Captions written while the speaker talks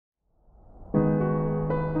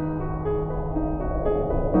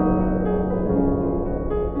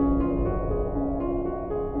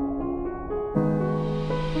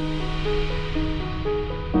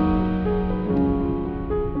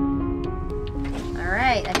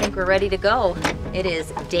right, I think we're ready to go. It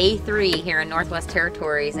is day 3 here in Northwest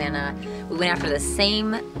Territories, and we went after the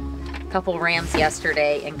same couple rams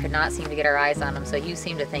yesterday and could not seem to get our eyes on them, so you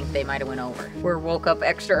seem to think they might have went over. We're woke up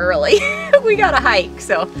extra early. We got a hike,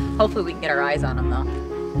 so hopefully we can get our eyes on them though.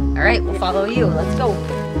 All right, we'll follow you. Let's go.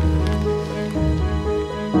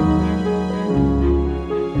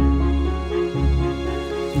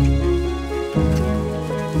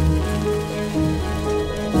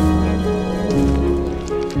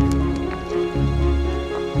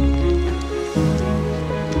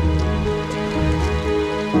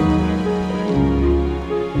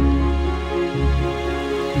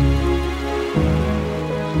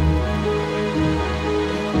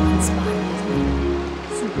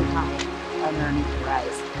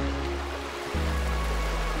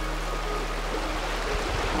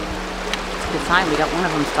 Time. We got one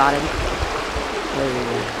of them spotted.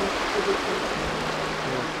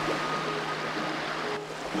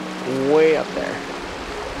 Way up there.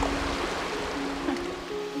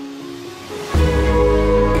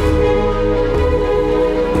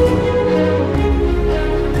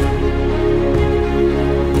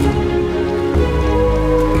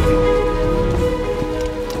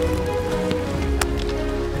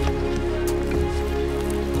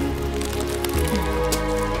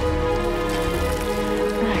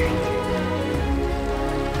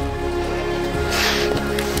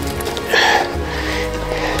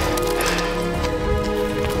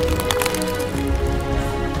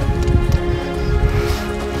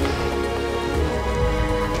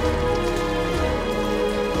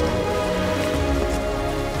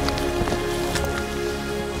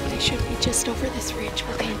 Just over this ridge,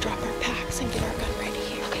 we're gonna drop our packs and get our gun ready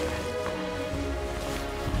here. Okay.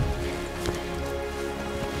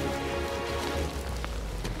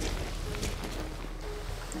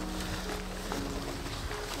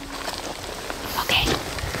 Okay.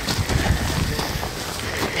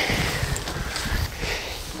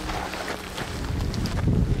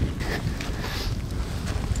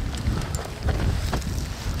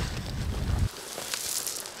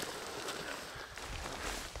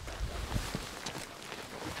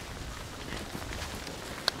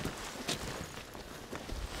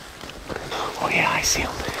 Oh yeah, I see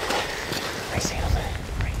him. I see him.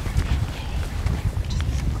 Right here.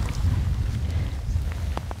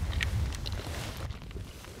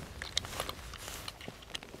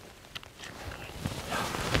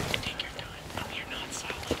 Take your time. No, you're not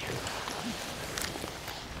solid. You're not.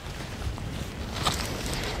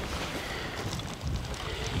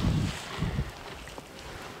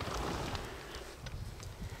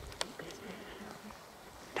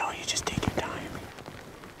 No, you just take your time.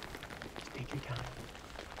 Take your time.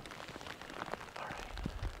 All right.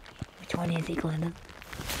 Which one is he, Glenda?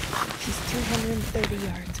 He's 230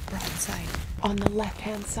 yards broadside on the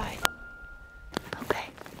left-hand side. Okay.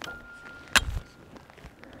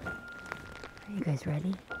 Are you guys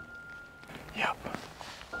ready? Yep.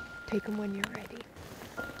 Take him when you're ready.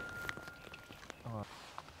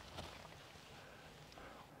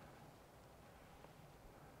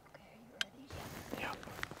 Okay, are you ready? Yep.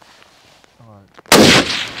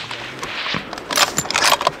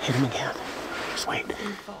 Hit him again. Just wait. He's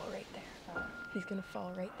gonna fall right there. He's gonna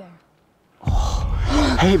fall right there.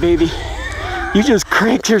 Oh. Hey, baby. You just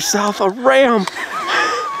cranked yourself a ram.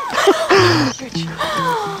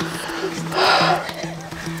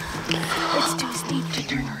 It's too steep to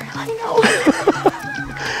turn around. I know.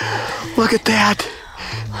 Look at that.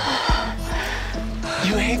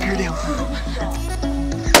 You anchored him.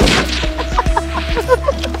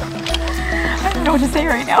 I don't know what to say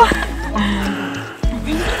right now.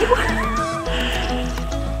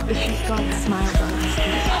 She's got a smile on her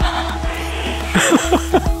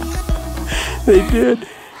face. They did.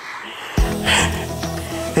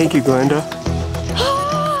 Thank you, Glenda.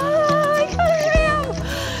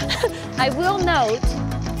 I will note,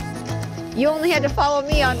 you only had to follow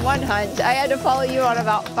me on one hunt. I had to follow you on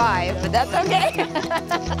about 5, but that's okay.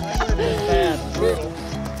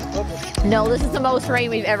 No, this is the most rain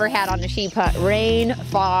we've ever had on a sheep hunt. Rain,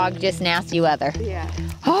 fog, just nasty weather. Yeah.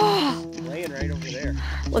 Laying right over there.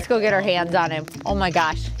 Let's go get our hands on him. Oh my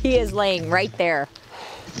gosh, he is laying right there.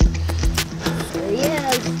 There he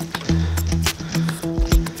is.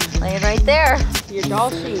 Laying right there. Your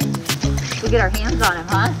Dall sheep. We'll get our hands on him,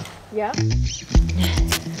 huh? Yeah.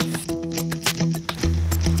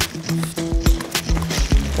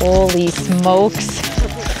 Holy smokes.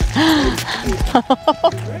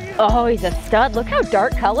 Oh, he's a stud. Look how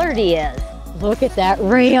dark colored he is. Look at that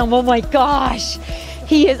ram. Oh my gosh.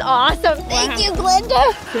 He is awesome. Thank you,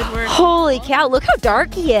 Glenda. Good work. Holy cow, look how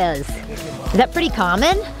dark he is. Is that pretty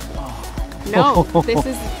common? No, this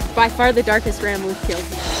is by far the darkest ram we've killed.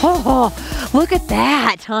 Oh, look at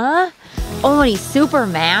that, huh? Oh, and he's super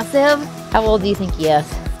massive. How old do you think he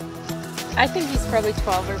is? I think he's probably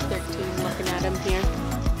 12 or 13 looking at him here.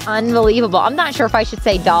 Unbelievable. I'm not sure if I should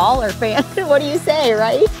say Dall or fan. What do you say,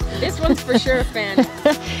 right? This one's for sure a fan.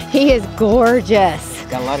 He is gorgeous.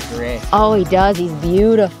 Got a lot of gray. Oh, he does. He's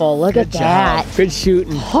beautiful. Look at that. Good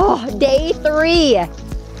shooting. Oh, day 3.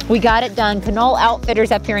 We got it done. Canol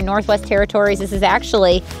Outfitters up here in Northwest Territories. This is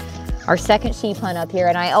actually our second sheep hunt up here,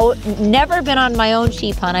 and never been on my own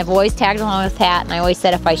sheep hunt. I've always tagged along with Pat, and I always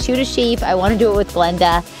said if I shoot a sheep, I want to do it with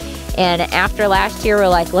Glenda. And after last year, we're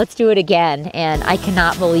like, let's do it again. And I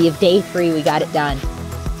cannot believe day 3 we got it done.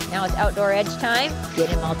 Now it's outdoor edge time. Get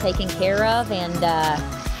him all taken care of, and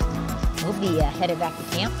we'll be headed back to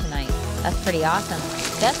camp tonight. That's pretty awesome.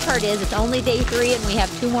 Best part is it's only day 3 and we have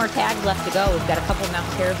 2 more tags left to go. We've got a couple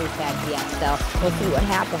mountain caribou tags yet, so we'll see what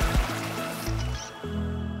happens.